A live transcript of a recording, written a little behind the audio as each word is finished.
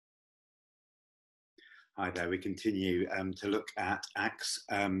Hi there. We continue to look at Acts,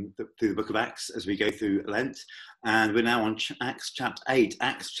 through the book of Acts as we go through Lent. And we're now on Acts chapter 8.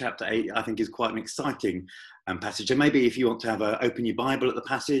 Acts chapter 8, I think, is quite an exciting passage. And maybe if you want to have open your Bible at the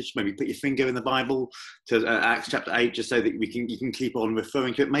passage, maybe put your finger in the Bible to Acts chapter 8, just so that you can keep on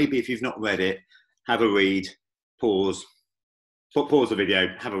referring to it. Maybe if you've not read it, have a read, pause the video,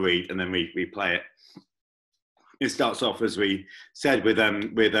 have a read, and then replay it. It starts off, as we said, with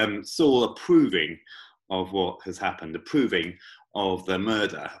Saul approving of what has happened, approving of the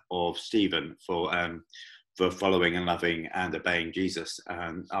murder of Stephen for following and loving and obeying Jesus.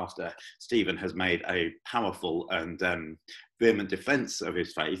 And after Stephen has made a powerful and vehement defense of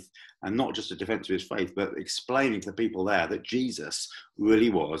his faith, and not just a defense of his faith, but explaining to the people there that Jesus really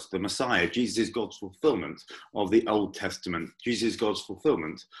was the Messiah. Jesus is God's fulfillment of the Old Testament. Jesus is God's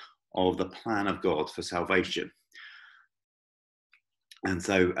fulfillment of the plan of God for salvation. And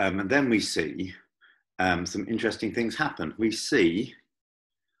so, and then we see some interesting things happen. We see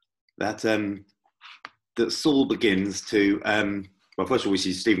that that Saul begins to, well, first of all, we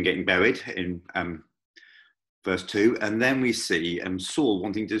see Stephen getting buried in verse 2, and then we see Saul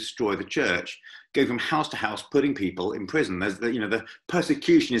wanting to destroy the church, going from house to house, putting people in prison. There's the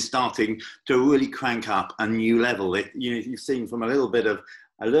persecution is starting to really crank up a new level. You've seen from a little bit of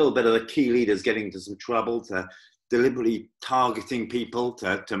the key leaders getting into some trouble, to deliberately targeting people,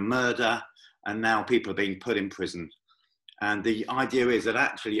 to murder. And now people are being put in prison. And the idea is that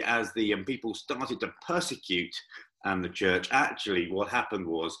actually, as the people started to persecute the church, actually what happened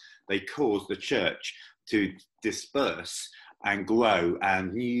was they caused the church to disperse and grow,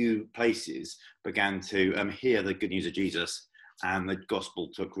 and new places began to hear the good news of Jesus, and the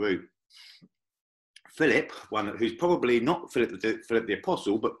gospel took root. Philip, who's probably not Philip the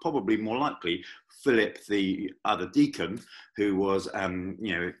apostle, but probably more likely Philip the other deacon, who was,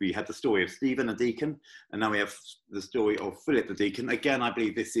 we had the story of Stephen, a deacon, and now we have the story of Philip the deacon. Again, I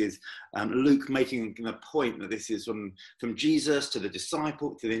believe this is Luke making the point that this is from Jesus to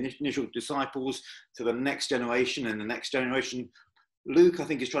the initial disciples, to the next generation and the next generation. Luke, I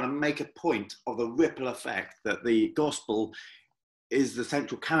think, is trying to make a point of the ripple effect that the gospel is the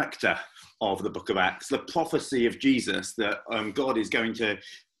central character of the book of Acts, the prophecy of Jesus, that God is going to,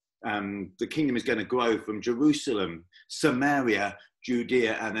 the kingdom is going to grow from Jerusalem, Samaria,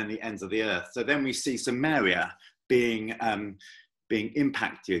 Judea, and then the ends of the earth. So then we see Samaria being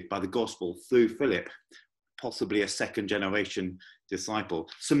impacted by the gospel through Philip, possibly a second generation disciple.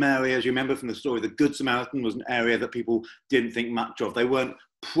 Samaria, as you remember from the story, the Good Samaritan was an area that people didn't think much of. They weren't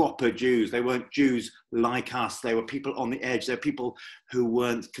proper Jews. They weren't Jews like us. They were people on the edge. They were people who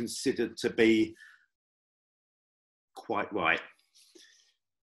weren't considered to be quite right.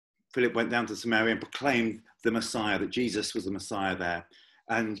 Philip went down to Samaria and proclaimed the Messiah, that Jesus was the Messiah there.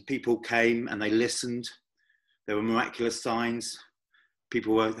 And people came and they listened. There were miraculous signs.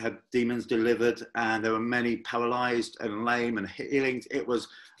 People had demons delivered, and there were many paralyzed and lame and healings. It was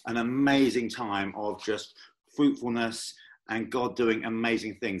an amazing time of just fruitfulness and God doing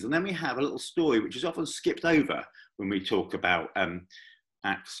amazing things. And then we have a little story which is often skipped over when we talk about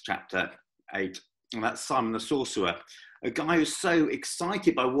Acts chapter 8. And that's Simon the sorcerer, a guy who's so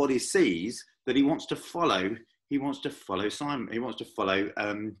excited by what he sees that he wants to follow Simon. He wants to follow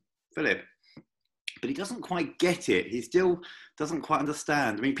Philip. But he doesn't quite get it. He still doesn't quite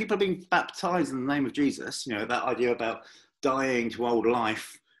understand. I mean, people are being baptized in the name of Jesus. You know, that idea about dying to old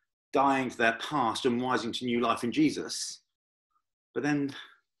life, dying to their past and rising to new life in Jesus. But then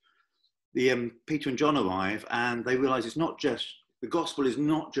Peter and John arrive, and they realize the gospel is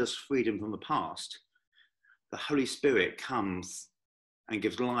not just freedom from the past. The Holy Spirit comes and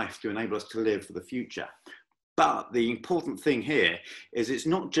gives life to enable us to live for the future. But the important thing here is it's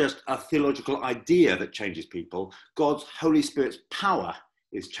not just a theological idea that changes people. God's Holy Spirit's power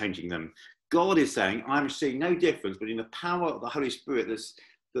is changing them. God is saying, I'm seeing no difference between the power of the Holy Spirit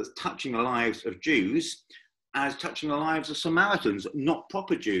that's touching the lives of Jews as touching the lives of Samaritans, not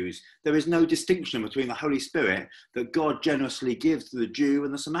proper Jews. There is no distinction between the Holy Spirit that God generously gives to the Jew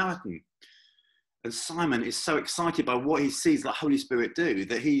and the Samaritan. And Simon is so excited by what he sees the Holy Spirit do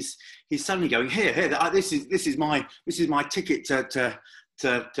that he's suddenly going, here, this is my ticket to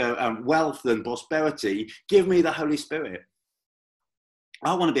wealth and prosperity. Give me the Holy Spirit.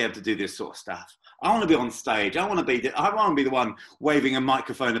 I want to be able to do this sort of stuff. I want to be on stage. I want to be the one waving a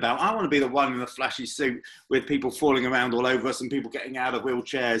microphone about. I want to be the one in the flashy suit with people falling around all over us and people getting out of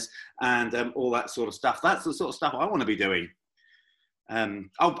wheelchairs and all that sort of stuff. That's the sort of stuff I want to be doing.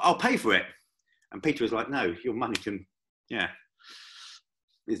 I'll pay for it. And Peter was like, no, your money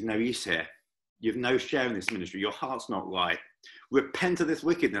there's no use here. You have no share in this ministry. Your heart's not right. repent of this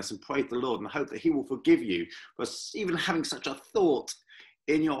wickedness and pray to the Lord and hope that he will forgive you for even having such a thought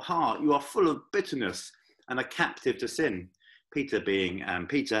in your heart. You are full of bitterness and a captive to sin. Peter being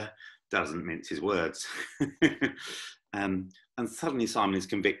Peter doesn't mince his words. And suddenly Simon is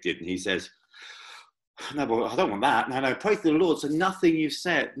convicted and he says, no, well, I don't want that. No, pray to the Lord. So nothing you've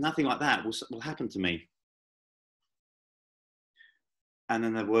said, nothing like that will happen to me. And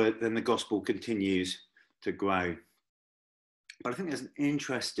then the gospel continues to grow. But I think there's an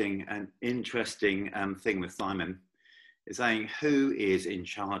interesting thing with Simon, is saying, who is in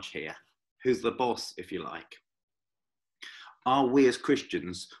charge here? Who's the boss, if you like? Are we as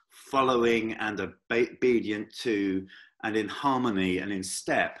Christians following and obedient to and in harmony and in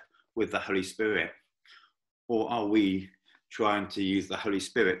step with the Holy Spirit? Or are we trying to use the Holy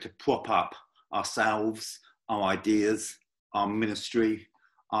Spirit to prop up ourselves, our ideas, our ministry,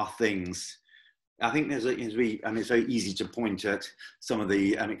 our things? I think it's very easy to point at some of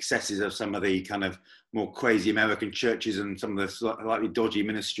the excesses of some of the kind of more crazy American churches and some of the slightly dodgy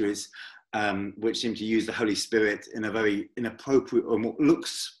ministries, which seem to use the Holy Spirit in a very inappropriate, or what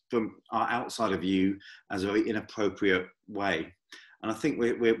looks from our outside of view as a very inappropriate way. And I think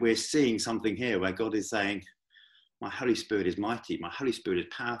we're seeing something here where God is saying, my Holy Spirit is mighty, my Holy Spirit is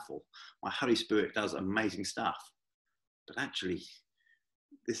powerful, my Holy Spirit does amazing stuff. But actually,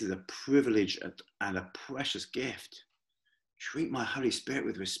 this is a privilege and a precious gift. Treat my Holy Spirit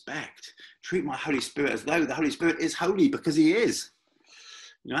with respect. Treat my Holy Spirit as though the Holy Spirit is holy, because he is.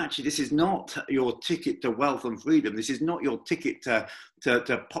 You know, actually, this is not your ticket to wealth and freedom. This is not your ticket to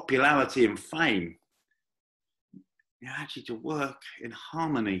popularity and fame. You know, actually, to work in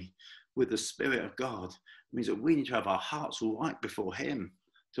harmony with the Spirit of God means that we need to have our hearts right before him.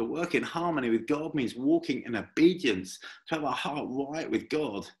 To work in harmony with God means walking in obedience. To have our heart right with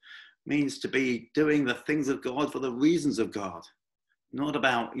God means to be doing the things of God for the reasons of God. Not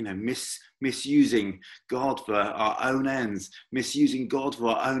about, misusing God for our own ends, misusing God for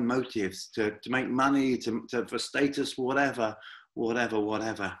our own motives, to make money, for status, whatever.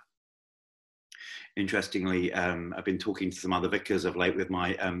 Interestingly, I've been talking to some other vicars of late with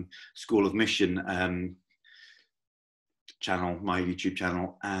my School of Mission channel, my YouTube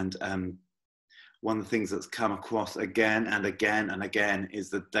channel, and one of the things that's come across again and again and again is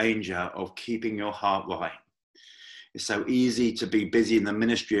the danger of keeping your heart right. It's so easy to be busy in the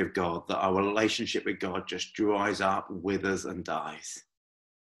ministry of God that our relationship with God just dries up, withers and dies.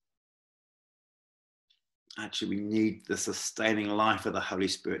 Actually, we need the sustaining life of the Holy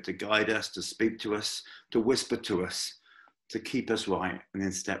Spirit to guide us, to speak to us, to whisper to us, to keep us right and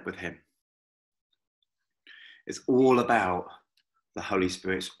in step with him. It's all about the Holy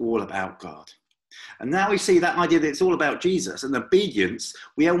Spirit. It's all about God. And now we see that idea that it's all about Jesus and obedience.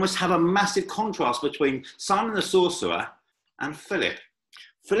 We almost have a massive contrast between Simon the sorcerer and Philip.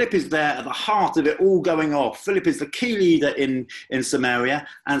 Philip is there at the heart of it all going off. Philip is the key leader in Samaria,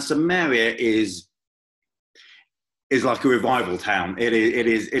 and Samaria is like a revival town. It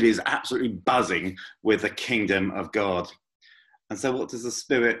is absolutely buzzing with the kingdom of God. And so what does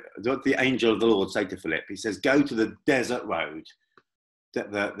the angel of the Lord say to Philip? He says, go to the desert road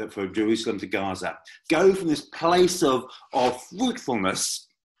from Jerusalem to Gaza. Go from this place of fruitfulness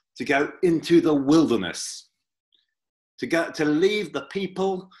to go into the wilderness. To leave the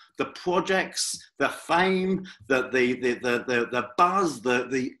people, the projects, the fame, the buzz,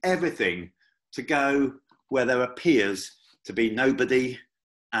 the everything, to go where there appears to be nobody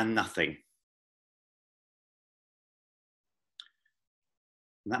and nothing.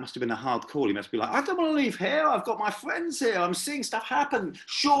 And that must have been a hard call. He must be like, I don't want to leave here. I've got my friends here. I'm seeing stuff happen.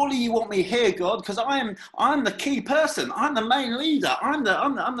 Surely you want me here, God, because I'm the key person. I'm the main leader. I'm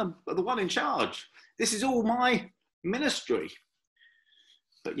the one in charge. This is all my ministry.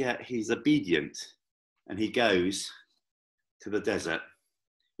 But yet he's obedient and he goes to the desert.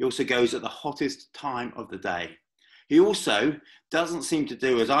 He also goes at the hottest time of the day. He also doesn't seem to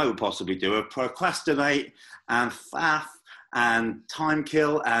do as I would possibly do, procrastinate and faff and time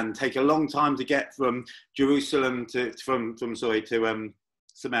kill and take a long time to get from Jerusalem from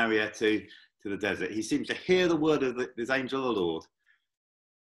Samaria to the desert. He seems to hear the word of this angel of the Lord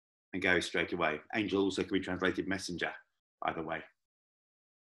and go straight away. Angel also can be translated messenger, either way.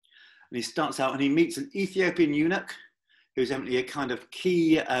 And he starts out and he meets an Ethiopian eunuch who's evidently a kind of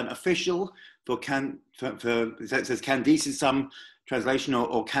key official for it says Candice in some translation,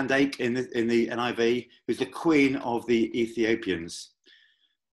 or Candake in the NIV, who's the queen of the Ethiopians.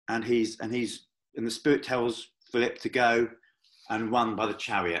 And the Spirit tells Philip to go and run by the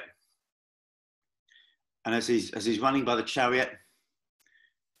chariot. And as he's running by the chariot,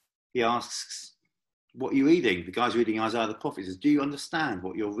 he asks what are you reading? The guy's reading Isaiah the prophet. He says, do you understand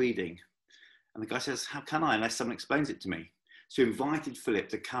what you're reading? And the guy says, how can I, unless someone explains it to me? So he invited Philip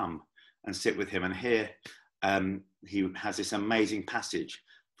to come and sit with him. And here he has this amazing passage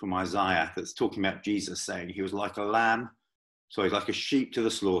from Isaiah that's talking about Jesus, saying he was like like a sheep to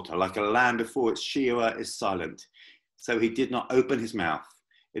the slaughter, like a lamb before its shearer is silent. So he did not open his mouth.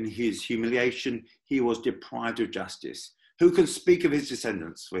 In his humiliation, he was deprived of justice. Who can speak of his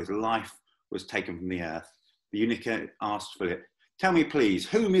descendants? For his life was taken from the earth. The eunuch asked Philip, tell me, please,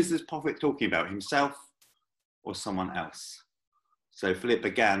 whom is this prophet talking about, himself or someone else? So Philip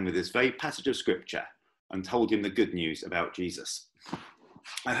began with this very passage of scripture and told him the good news about Jesus.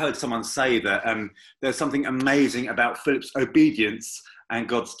 I heard someone say that there's something amazing about Philip's obedience and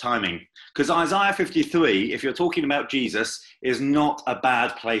God's timing. Because Isaiah 53, if you're talking about Jesus, is not a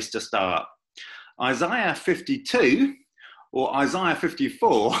bad place to start. Isaiah 52 or Isaiah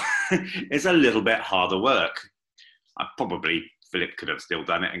 54 is a little bit harder work. Philip could have still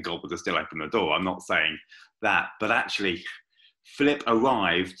done it and God would have still opened the door. I'm not saying that. But actually, Philip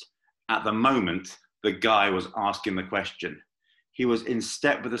arrived at the moment the guy was asking the question. He was in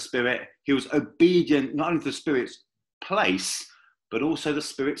step with the Spirit. He was obedient, not only to the Spirit's place, but also the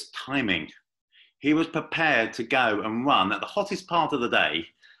Spirit's timing. He was prepared to go and run at the hottest part of the day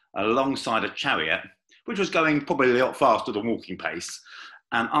alongside a chariot, which was going probably a lot faster than walking pace,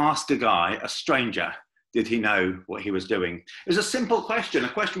 and ask a stranger, did he know what he was doing? It was a simple question, a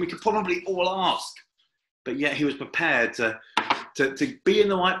question we could probably all ask, but yet he was prepared to be in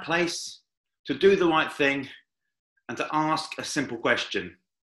the right place, to do the right thing, and to ask a simple question.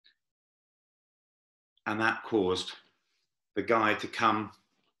 And that caused the guy to come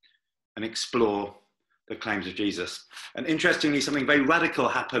and explore the claims of Jesus. And interestingly, something very radical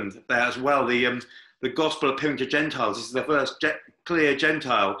happened there as well. The gospel appearing to Gentiles. This is the first clear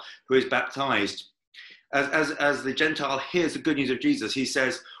Gentile who is baptized. As the Gentile hears the good news of Jesus, he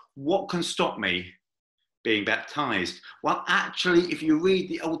says, what can stop me being baptized? Well, actually, if you read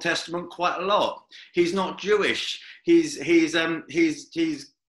the Old Testament quite a lot, he's not Jewish. He's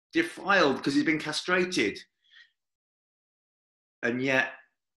defiled because he's been castrated. And yet,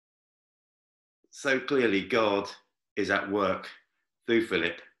 so clearly, God is at work through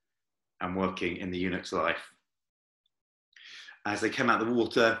Philip and working in the eunuch's life. As they came out of the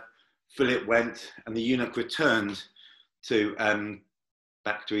water, Philip went and the eunuch returned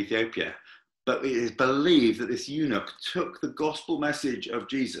back to Ethiopia. But it is believed that this eunuch took the gospel message of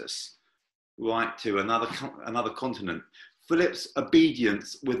Jesus right to another continent. Philip's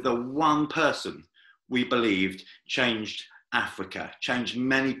obedience with the one person, we believed, changed Africa, changed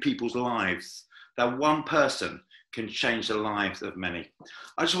many people's lives. That one person can change the lives of many.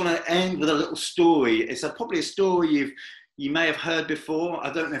 I just want to end with a little story. It's probably a story you may have heard before.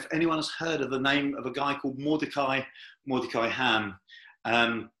 I don't know if anyone has heard of the name of a guy called Mordecai Ham.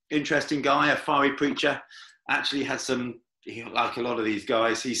 Interesting guy, a fiery preacher. Actually had like a lot of these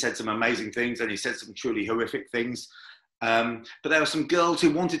guys, he said some amazing things and he said some truly horrific things. But there were some girls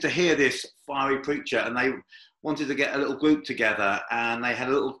who wanted to hear this fiery preacher and they wanted to get a little group together, and they had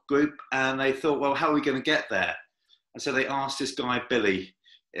a little group and they thought, well, how are we going to get there? And so they asked this guy, Billy,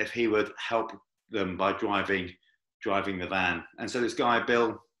 if he would help them by driving the van. And so this guy,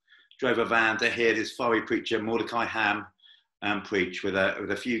 Bill, drove a van to hear this fiery preacher, Mordecai Ham, preach with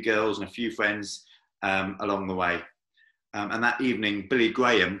a few girls and a few friends along the way. And that evening, Billy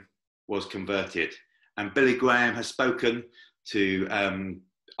Graham was converted. And Billy Graham has spoken to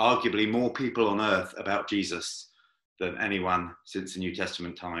arguably more people on earth about Jesus than anyone since the New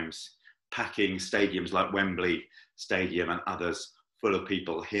Testament times, packing stadiums like Wembley Stadium and others full of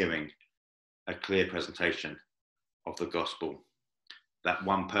people hearing a clear presentation of the gospel. That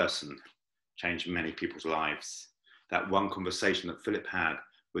one person changed many people's lives. That one conversation that Philip had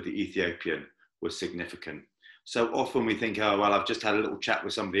with the Ethiopian was significant. So often we think, oh, well, I've just had a little chat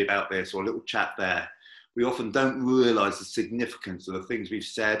with somebody about this or a little chat there. We often don't realize the significance of the things we've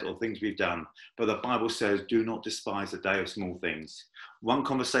said or things we've done. But the Bible says, do not despise the day of small things. One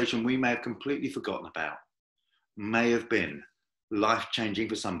conversation we may have completely forgotten about may have been life-changing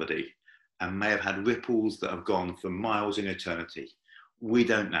for somebody and may have had ripples that have gone for miles in eternity. We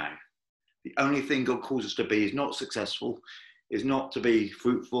don't know. The only thing God calls us to be is not successful, is not to be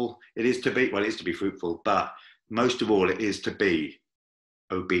fruitful. It is to be fruitful, but most of all, it is to be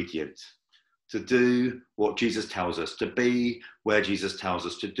obedient, to do what Jesus tells us, to be where Jesus tells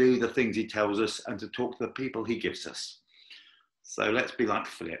us, to do the things he tells us, and to talk to the people he gives us. So let's be like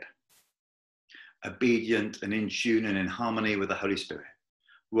Philip, obedient and in tune and in harmony with the Holy Spirit,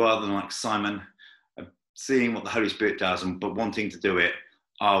 rather than like Simon, seeing what the Holy Spirit does, but wanting to do it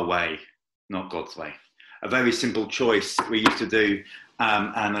our way, not God's way. A very simple choice. We used to do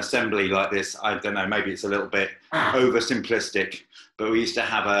an assembly like this. I don't know, maybe it's a little bit oversimplistic, but we used to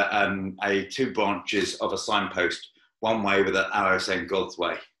have a 2 branches of a signpost, one way with an arrow saying God's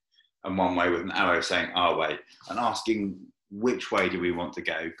way, and one way with an arrow saying our way, and asking which way do we want to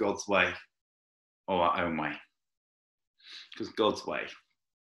go, God's way or our own way? Because God's way,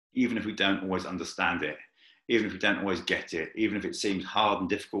 even if we don't always understand it, even if we don't always get it, even if it seems hard and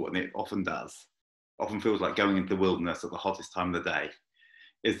difficult, and it often does, often feels like going into the wilderness at the hottest time of the day,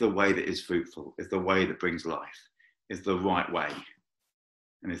 is the way that is fruitful, is the way that brings life, is the right way,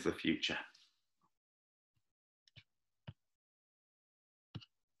 and is the future.